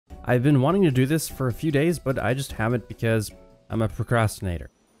I've been wanting to do this for a few days, but I just haven't because I'm a procrastinator.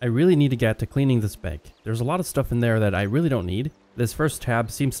 I really need to get to cleaning this bank. There's a lot of stuff in there that I really don't need. This first tab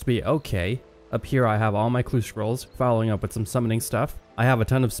seems to be okay. Up here I have all my clue scrolls, following up with some summoning stuff. I have a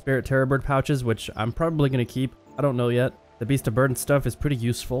ton of spirit terror bird pouches, which I'm probably going to keep. I don't know yet. The beast of burden stuff is pretty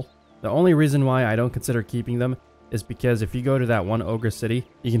useful. The only reason why I don't consider keeping them is because if you go to that one ogre city,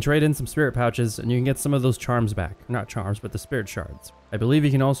 you can trade in some spirit pouches and you can get some of those charms back. Not charms, but the spirit shards. I believe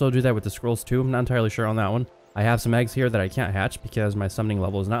you can also do that with the scrolls too. I'm not entirely sure on that one. I have some eggs here that I can't hatch because my summoning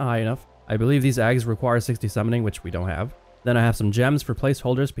level is not high enough. I believe these eggs require 60 summoning, which we don't have. Then I have some gems for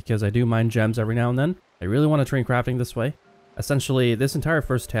placeholders because I do mine gems every now and then. I really want to train crafting this way. Essentially, this entire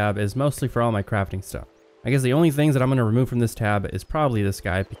first tab is mostly for all my crafting stuff. I guess the only things that I'm going to remove from this tab is probably this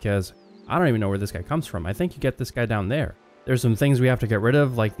guy because I don't even know where this guy comes from. I think you get this guy down there. There's some things we have to get rid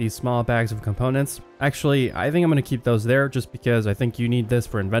of, like these small bags of components. Actually, I think I'm going to keep those there just because I think you need this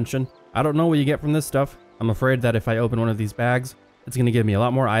for invention. I don't know what you get from this stuff. I'm afraid that if I open one of these bags, it's going to give me a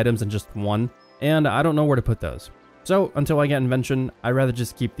lot more items than just one, and I don't know where to put those. So, until I get invention, I'd rather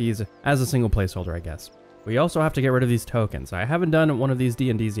just keep these as a single placeholder, I guess. We also have to get rid of these tokens. I haven't done one of these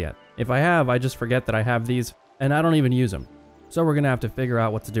D&Ds yet. If I have, I just forget that I have these, and I don't even use them. So we're going to have to figure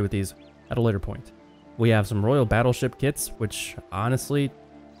out what to do with these at a later point. We have some royal battleship kits, which, honestly,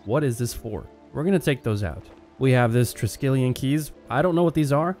 what is this for? We're going to take those out. We have this Triskelion keys. I don't know what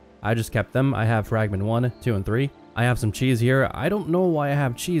these are. I just kept them. I have fragment 1, 2, and 3. I have some cheese here. I don't know why I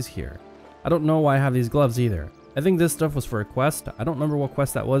have cheese here. I don't know why I have these gloves either. I think this stuff was for a quest. I don't remember what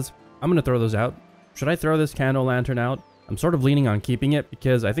quest that was. I'm going to throw those out. Should I throw this candle lantern out? I'm sort of leaning on keeping it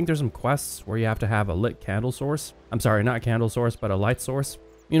because I think there's some quests where you have to have a lit candle source. I'm sorry, not candle source, but a light source.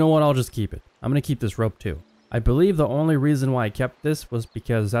 You know what? I'll just keep it. I'm going to keep this rope too. I believe the only reason why I kept this was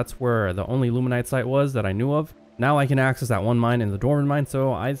because that's where the only Luminite site was that I knew of. Now I can access that one mine in the Dorman mine,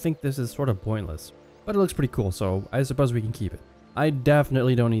 so I think this is sort of pointless. But it looks pretty cool, so I suppose we can keep it. I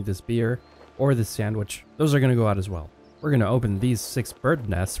definitely don't need this beer or this sandwich. Those are going to go out as well. We're going to open these 6 bird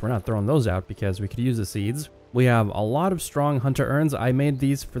nests. We're not throwing those out because we could use the seeds. We have a lot of strong hunter urns. I made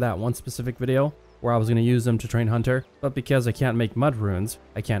these for that one specific video where I was going to use them to train hunter, but because I can't make mud runes,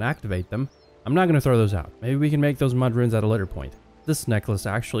 I can't activate them. I'm not going to throw those out. Maybe we can make those mud runes at a later point. This necklace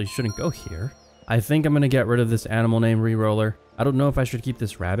actually shouldn't go here. I think I'm going to get rid of this animal name reroller. I don't know if I should keep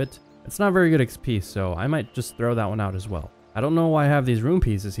this rabbit. It's not very good XP, so I might just throw that one out as well. I don't know why I have these rune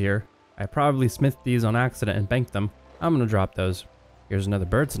pieces here. I probably smithed these on accident and banked them. I'm going to drop those. Here's another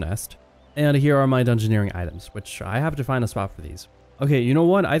bird's nest. And here are my dungeoneering items, which I have to find a spot for these. Okay, you know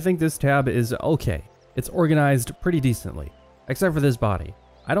what? I think this tab is okay. It's organized pretty decently, except for this body.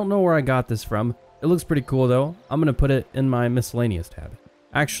 I don't know where I got this from. It looks pretty cool though. I'm going to put it in my miscellaneous tab.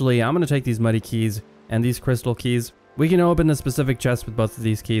 Actually, I'm going to take these muddy keys and these crystal keys. We can open a specific chest with both of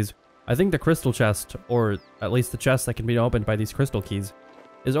these keys. I think the crystal chest, or at least the chest that can be opened by these crystal keys,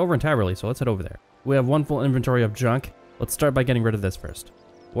 is over entirely, so let's head over there. We have one full inventory of junk. Let's start by getting rid of this first.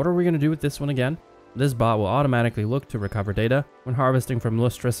 What are we going to do with this one again? This bot will automatically look to recover data when harvesting from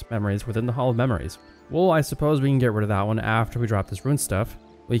lustrous memories within the Hall of Memories. Well, I suppose we can get rid of that one after we drop this rune stuff.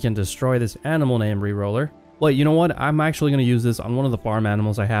 We can destroy this animal name reroller. Wait, you know what? I'm actually going to use this on one of the farm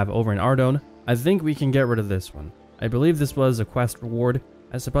animals I have over in Ardone. I think we can get rid of this one. I believe this was a quest reward.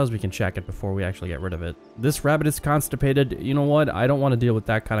 I suppose we can check it before we actually get rid of it. This rabbit is constipated. You know what? I don't want to deal with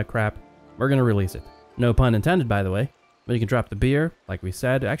that kind of crap. We're going to release it. No pun intended, by the way. But you can drop the beer, like we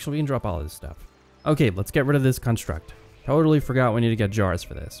said. Actually, we can drop all of this stuff. Okay, let's get rid of this construct. Totally forgot we need to get jars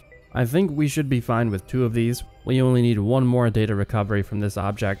for this. I think we should be fine with 2 of these. We only need 1 more data recovery from this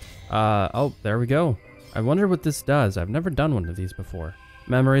object. Oh, there we go. I wonder what this does. I've never done one of these before.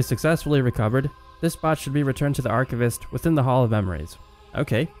 Memory successfully recovered. This bot should be returned to the archivist within the Hall of Memories.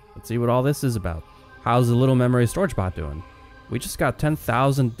 Okay, let's see what all this is about. How's the little memory storage bot doing? We just got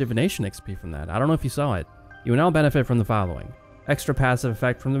 10,000 divination XP from that. I don't know if you saw it. You will now benefit from the following. Extra passive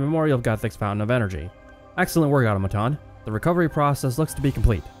effect from the Memorial of Gothic's Fountain of Energy. Excellent work, Automaton. The recovery process looks to be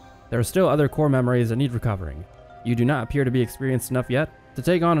complete. There are still other core memories that need recovering. You do not appear to be experienced enough yet to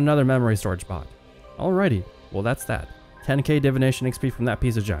take on another memory storage bot. Alrighty, well that's that. 10k divination XP from that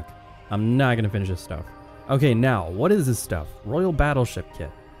piece of junk. I'm not going to finish this stuff. Okay, now, what is this stuff? Royal Battleship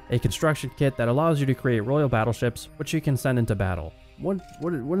Kit. A construction kit that allows you to create royal battleships, which you can send into battle. What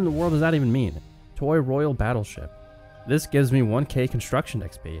in the world does that even mean? Toy Royal Battleship. This gives me 1k construction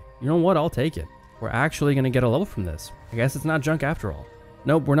XP. You know what? I'll take it. We're actually going to get a level from this. I guess it's not junk after all.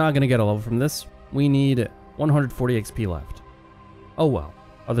 Nope, we're not going to get a level from this. We need 140 XP left. Oh well.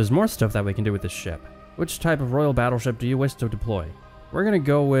 Oh, there's more stuff that we can do with this ship. Which type of royal battleship do you wish to deploy? We're going to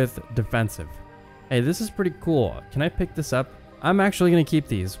go with defensive. Hey, this is pretty cool. Can I pick this up? I'm actually going to keep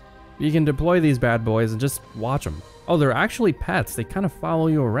these. You can deploy these bad boys and just watch them. Oh, they're actually pets. They kind of follow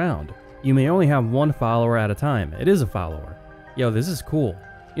you around. You may only have one follower at a time. It is a follower. Yo, this is cool.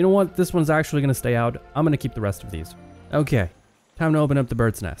 You know what? This one's actually going to stay out. I'm going to keep the rest of these. Okay, time to open up the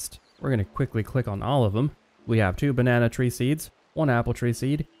bird's nest. We're going to quickly click on all of them. We have 2 banana tree seeds, 1 apple tree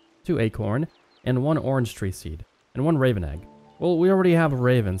seed, 2 acorn, and 1 orange tree seed, and 1 raven egg. Well, we already have a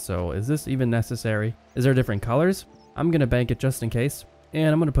raven, so is this even necessary? Is there different colors? I'm going to bank it just in case,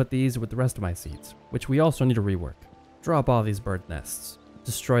 and I'm going to put these with the rest of my seeds, which we also need to rework. Drop all these bird nests.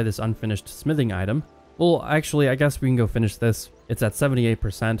 Destroy this unfinished smithing item. Well, actually, I guess we can go finish this. It's at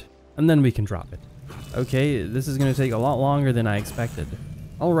 78%, and then we can drop it. Okay, this is going to take a lot longer than I expected.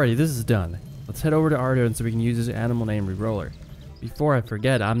 Alrighty, this is done. Let's head over to Arden so we can use his animal name reroller. Before I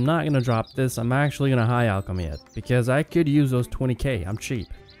forget, I'm not going to drop this. I'm actually going to high alchemy it, because I could use those 20k. I'm cheap.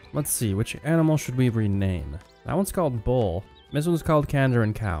 Let's see, which animal should we rename? That one's called Bull. This one's called Candor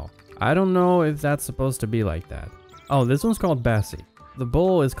and Cow. I don't know if that's supposed to be like that. Oh, this one's called Bessie. The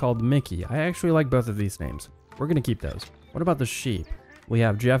bull is called Mickey. I actually like both of these names. We're going to keep those. What about the sheep? We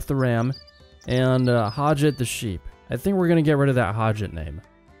have Jeff the ram and Hodget the sheep. I think we're going to get rid of that Hodget name.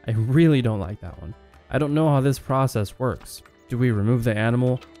 I really don't like that one. I don't know how this process works. Do we remove the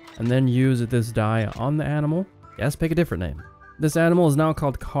animal and then use this dye on the animal? Yes, pick a different name. This animal is now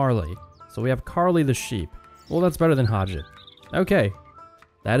called Carly. So we have Carly the sheep. Well, that's better than Hodget. Okay,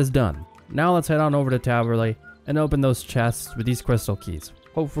 that is done. Now let's head on over to Taverley and open those chests with these crystal keys.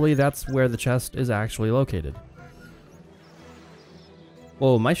 Hopefully that's where the chest is actually located.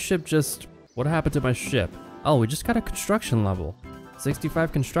 Whoa, my ship just... What happened to my ship? Oh, we just got a construction level.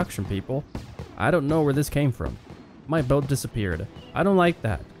 65 construction, people. I don't know where this came from. My boat disappeared. I don't like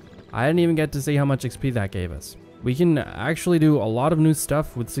that. I didn't even get to see how much XP that gave us. We can actually do a lot of new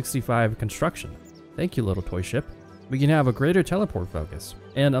stuff with 65 construction. Thank you, little toy ship. We can have a greater teleport focus,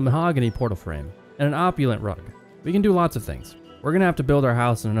 and a mahogany portal frame, and an opulent rug. We can do lots of things. We're gonna have to build our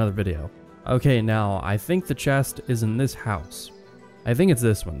house in another video. Okay, now, I think the chest is in this house. I think it's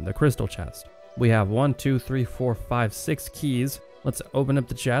this one, the crystal chest. We have 1, 2, 3, 4, 5, 6 keys. Let's open up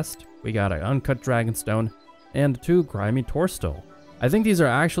the chest. We got an uncut dragonstone, and 2 grimy torstol. I think these are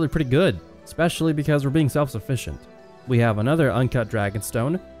actually pretty good, especially because we're being self-sufficient. We have another uncut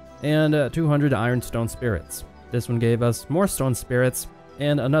dragonstone, and 200 ironstone spirits. This one gave us more stone spirits,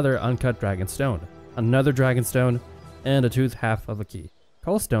 and another uncut dragonstone, another dragonstone, and a tooth half of a key.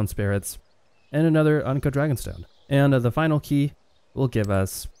 Coalstone spirits, and another uncut dragonstone. And the final key will give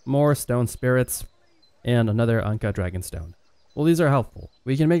us more stone spirits, and another uncut dragonstone. Well, these are helpful.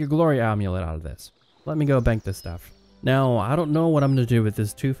 We can make a glory amulet out of this. Let me go bank this stuff. Now, I don't know what I'm going to do with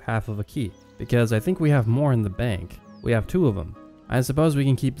this tooth half of a key, because I think we have more in the bank. We have 2 of them. I suppose we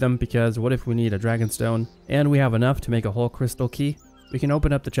can keep them because what if we need a dragonstone and we have enough to make a whole crystal key? We can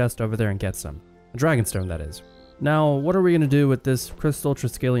open up the chest over there and get some. A dragonstone, that is. Now, what are we going to do with this crystal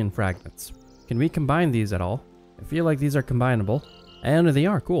Triskelion fragments? Can we combine these at all? I feel like these are combinable. And they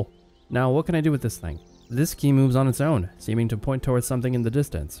are, cool. Now, what can I do with this thing? This key moves on its own, seeming to point towards something in the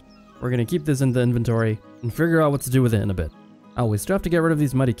distance. We're going to keep this in the inventory and figure out what to do with it in a bit. Oh, we still have to get rid of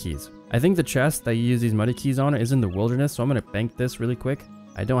these muddy keys. I think the chest that you use these muddy keys on is in the wilderness, so I'm going to bank this really quick.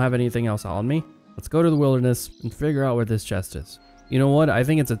 I don't have anything else on me. Let's go to the wilderness and figure out where this chest is. You know what? I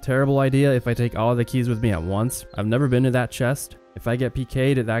think it's a terrible idea if I take all the keys with me at once. I've never been to that chest. If I get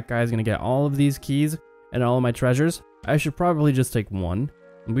PK'd, that guy's going to get all of these keys and all of my treasures. I should probably just take one.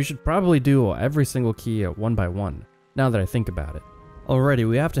 And we should probably do every single key one by one, now that I think about it. Alrighty,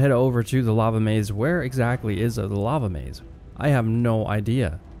 we have to head over to the lava maze. Where exactly is the lava maze? I have no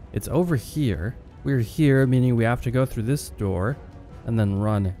idea. It's over here. We're here, meaning we have to go through this door and then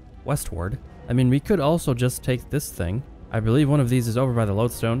run westward. I mean, we could also just take this thing. I believe one of these is over by the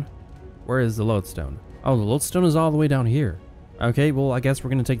lodestone. Where is the lodestone? Oh, the lodestone is all the way down here. Okay, well, I guess we're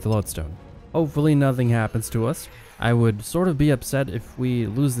going to take the lodestone. Hopefully nothing happens to us. I would sort of be upset if we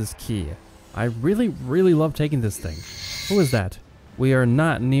lose this key. I really love taking this thing. Who is that? We are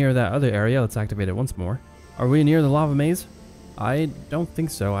not near that other area. Let's activate it once more. Are we near the lava maze? I don't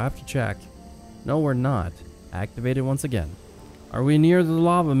think so. I have to check. No, we're not. Activate it once again. Are we near the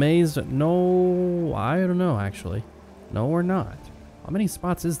lava maze? No, I don't know, actually. No, we're not. How many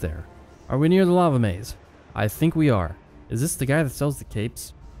spots is there? Are we near the lava maze? I think we are. Is this the guy that sells the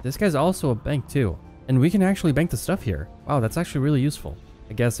capes? This guy's also a bank too. And we can actually bank the stuff here. Wow, that's actually really useful.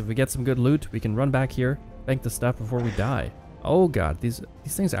 I guess if we get some good loot, we can run back here, bank the stuff before we die. Oh god, these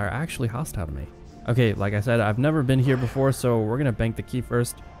things are actually hostile to me. Okay, like I said, I've never been here before, so we're gonna bank the key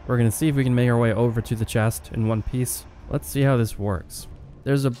first. We're gonna see if we can make our way over to the chest in one piece. Let's see how this works.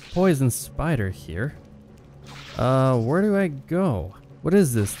 There's a poison spider here. Where do I go? What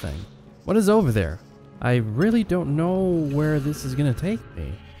is this thing? What is over there? I really don't know where this is gonna take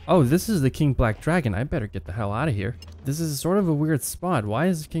me. Oh, this is the King Black Dragon. I better get the hell out of here. This is sort of a weird spot. Why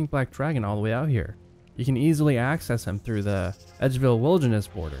is the King Black Dragon all the way out here? You can easily access him through the Edgeville Wilderness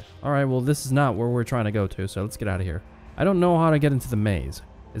border. Alright, well this is not where we're trying to go to, so let's get out of here. I don't know how to get into the maze.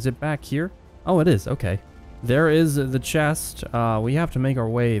 Is it back here? Oh, it is. Okay. There is the chest. We have to make our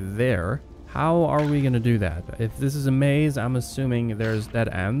way there. How are we going to do that? If this is a maze, I'm assuming there's dead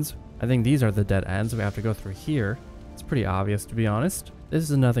ends. I think these are the dead ends. We have to go through here. It's pretty obvious, to be honest. This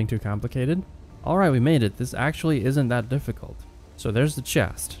is nothing too complicated. Alright, we made it. This actually isn't that difficult. So there's the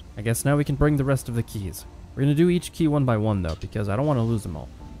chest. I guess now we can bring the rest of the keys. We're going to do each key one by one, though, because I don't want to lose them all.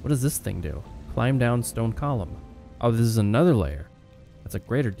 What does this thing do? Climb down stone column. Oh, this is another layer. That's a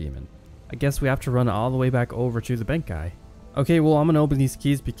greater demon. I guess we have to run all the way back over to the bank guy. Okay, well, I'm going to open these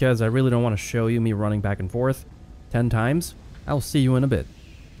keys because I really don't want to show you me running back and forth 10 times. I'll see you in a bit.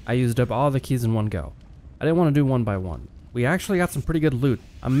 I used up all the keys in one go. I didn't want to do one by one. We actually got some pretty good loot.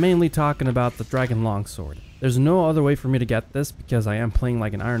 I'm mainly talking about the Dragon Longsword. There's no other way for me to get this because I am playing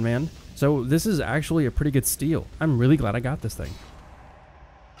like an Iron Man. So this is actually a pretty good steal. I'm really glad I got this thing.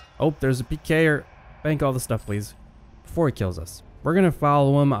 Oh, there's a PKer. Bank all the stuff, please. Before he kills us. We're going to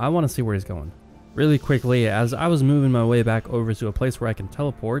follow him. I want to see where he's going. Really quickly, as I was moving my way back over to a place where I can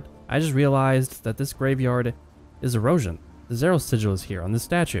teleport, I just realized that this graveyard is erosion. The Zero Sigil is here on this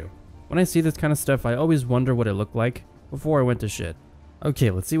statue. When I see this kind of stuff, I always wonder what it looked like before I went to shit. Okay,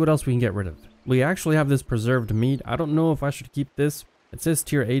 let's see what else we can get rid of. We actually have this preserved meat. I don't know if I should keep this. It says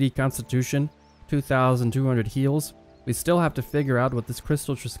tier 80 constitution, 2,200 heals. We still have to figure out what this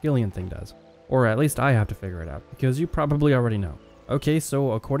crystal Triskelion thing does. Or at least I have to figure it out, because you probably already know. Okay,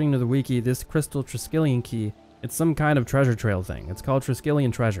 so according to the wiki, this crystal Triskelion key, it's some kind of treasure trail thing. It's called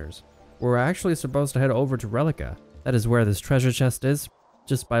Triskelion Treasures. We're actually supposed to head over to Relica. That is where this treasure chest is.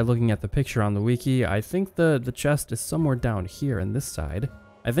 Just by looking at the picture on the wiki, I think the chest is somewhere down here on this side.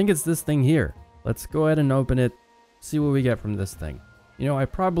 I think it's this thing here. Let's go ahead and open it, see what we get from this thing. You know, I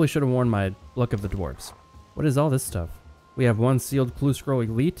probably should have worn my Luck of the Dwarves. What is all this stuff? We have 1 sealed Clue Scroll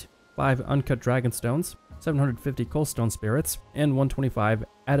Elite, 5 uncut Dragon Stones, 750 Coal Stone Spirits, and 125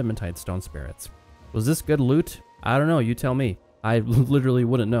 Adamantite Stone Spirits. Was this good loot? I don't know, you tell me. I literally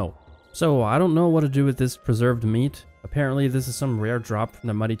wouldn't know. So, I don't know what to do with this preserved meat. Apparently, this is some rare drop from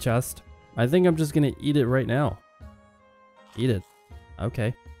the muddy chest. I think I'm just gonna eat it right now. Eat it.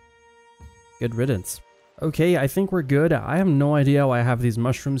 Okay. Good riddance. Okay, I think we're good. I have no idea why I have these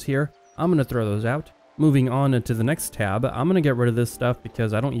mushrooms here. I'm gonna throw those out. Moving on into the next tab, I'm gonna get rid of this stuff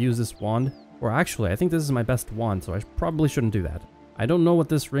because I don't use this wand. Or actually, I think this is my best wand, so I probably shouldn't do that. I don't know what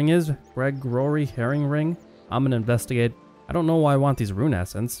this ring is. Greg Rory Herring Ring. I'm gonna investigate. I don't know why I want these rune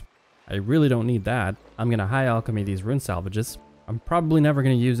essence. I really don't need that. I'm gonna high alchemy these rune salvages. I'm probably never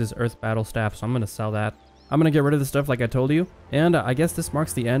gonna use this earth battle staff, so I'm gonna sell that. I'm gonna get rid of the stuff like I told you, and I guess this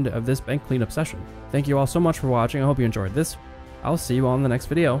marks the end of this bank cleanup session. Thank you all so much for watching. I hope you enjoyed this. I'll see you all in the next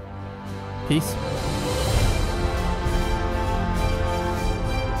video. Peace.